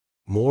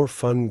more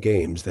fun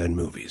games than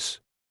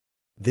movies.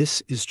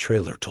 This is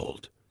Trailer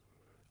Told,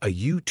 a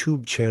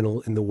YouTube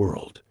channel in the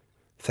world.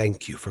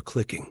 Thank you for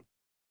clicking.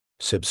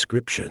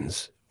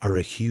 Subscriptions are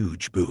a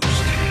huge boost.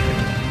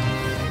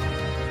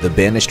 The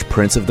banished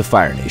prince of the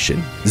Fire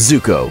Nation,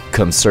 Zuko,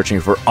 comes searching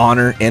for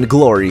honor and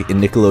glory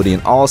in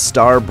Nickelodeon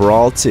All-Star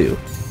Brawl 2.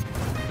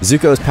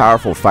 Zuko's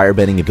powerful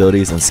firebending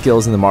abilities and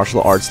skills in the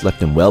martial arts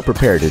left him well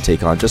prepared to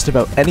take on just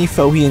about any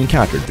foe he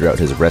encountered throughout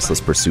his restless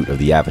pursuit of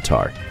the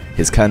Avatar.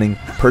 His cunning,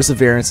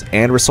 perseverance,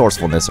 and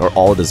resourcefulness are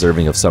all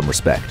deserving of some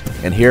respect,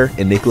 and here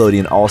in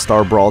Nickelodeon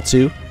All-Star Brawl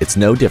 2, it's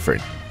no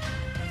different.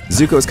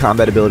 Zuko's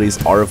combat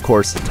abilities are of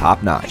course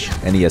top-notch,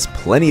 and he has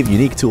plenty of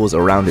unique tools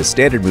around his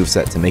standard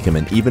moveset to make him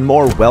an even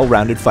more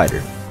well-rounded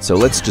fighter. So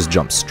let's just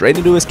jump straight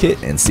into his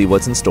kit and see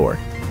what's in store.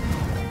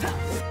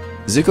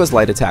 Zuko's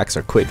light attacks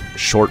are quick,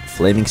 short,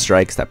 flaming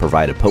strikes that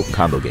provide a potent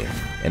combo game,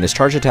 and his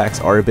charge attacks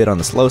are a bit on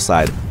the slow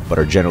side, but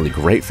are generally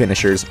great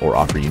finishers or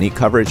offer unique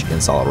coverage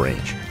and solid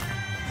range.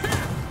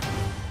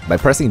 By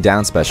pressing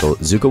down special,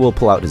 Zuko will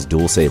pull out his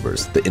dual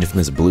sabers, the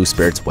infamous Blue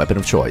Spirit's weapon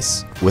of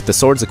choice. With the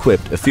swords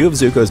equipped, a few of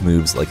Zuko's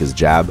moves like his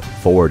jab,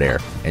 forward air,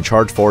 and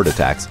charge forward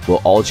attacks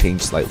will all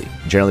change slightly,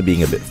 generally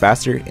being a bit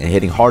faster and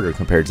hitting harder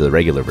compared to the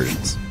regular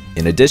versions.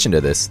 In addition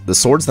to this, the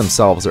swords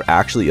themselves are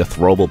actually a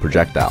throwable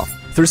projectile.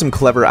 Through some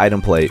clever item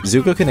play,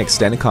 Zuko can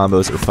extend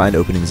combos or find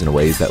openings in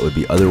ways that would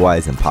be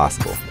otherwise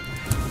impossible.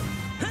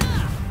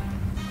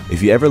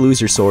 If you ever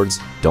lose your swords,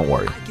 don't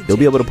worry, you'll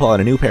be able to pull out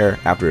a new pair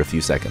after a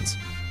few seconds.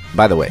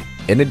 By the way,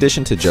 in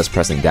addition to just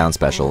pressing down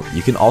special,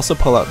 you can also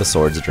pull out the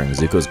swords during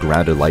Zuko's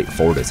grounded light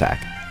forward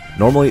attack.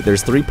 Normally,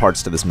 there's 3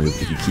 parts to this move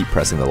if you keep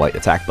pressing the light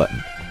attack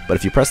button, but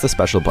if you press the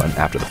special button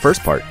after the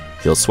first part,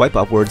 he'll swipe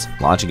upwards,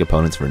 launching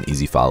opponents for an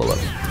easy follow-up.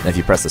 And if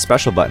you press the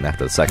special button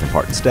after the second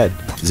part instead,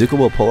 Zuko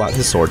will pull out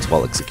his swords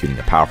while executing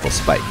a powerful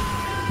spike.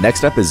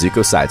 Next up is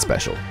Zuko's side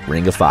special,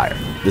 Ring of Fire.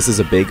 This is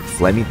a big,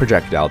 flaming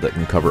projectile that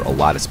can cover a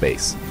lot of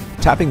space.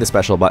 Tapping the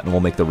special button will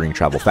make the ring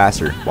travel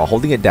faster, while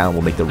holding it down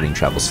will make the ring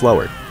travel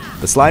slower.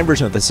 The slime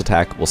version of this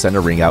attack will send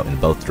a ring out in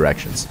both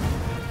directions.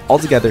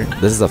 Altogether,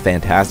 this is a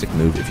fantastic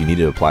move if you need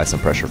to apply some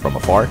pressure from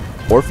afar,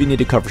 or if you need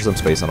to cover some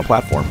space on a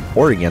platform,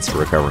 or against a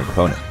recovering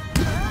opponent.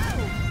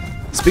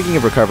 Speaking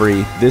of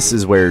recovery, this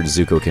is where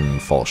Zuko can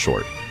fall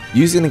short.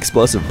 Using an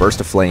explosive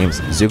burst of flames,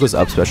 Zuko's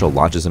up special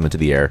launches him into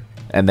the air,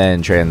 and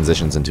then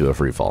transitions into a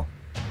freefall.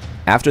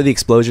 After the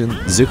explosion,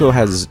 Zuko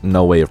has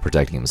no way of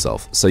protecting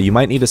himself, so you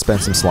might need to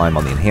spend some slime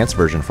on the enhanced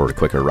version for a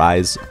quicker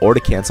rise, or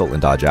to cancel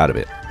and dodge out of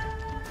it.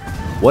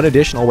 One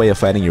additional way of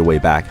fighting your way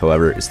back,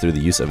 however, is through the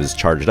use of his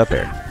charged up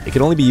air. It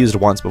can only be used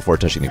once before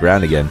touching the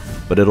ground again,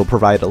 but it'll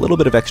provide a little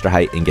bit of extra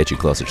height and get you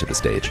closer to the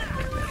stage.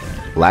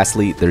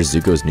 Lastly, there's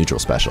Zuko's neutral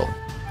special.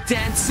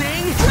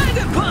 Dancing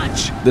Dragon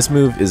Punch! This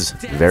move is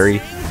very,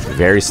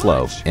 very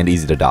slow and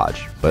easy to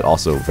dodge, but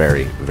also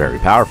very, very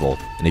powerful,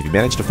 and if you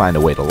manage to find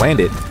a way to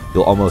land it,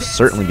 you'll almost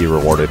certainly be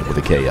rewarded with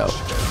a KO.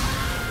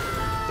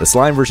 The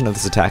slime version of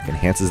this attack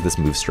enhances this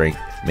move's strength,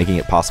 making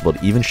it possible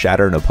to even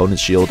shatter an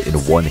opponent's shield in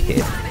one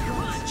hit.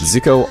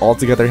 Zuko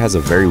altogether has a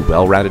very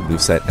well-rounded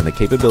moveset and the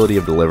capability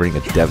of delivering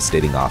a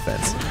devastating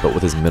offense, but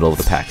with his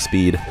middle-of-the-pack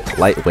speed,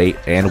 lightweight,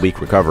 and weak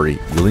recovery,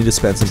 you'll need to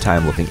spend some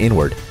time looking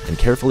inward and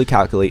carefully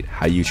calculate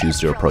how you choose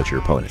to approach your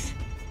opponent.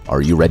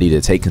 Are you ready to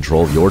take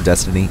control of your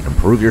destiny and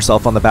prove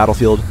yourself on the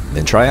battlefield?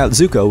 Then try out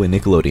Zuko in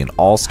Nickelodeon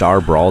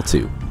All-Star Brawl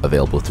 2,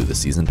 available through the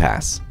Season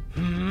Pass.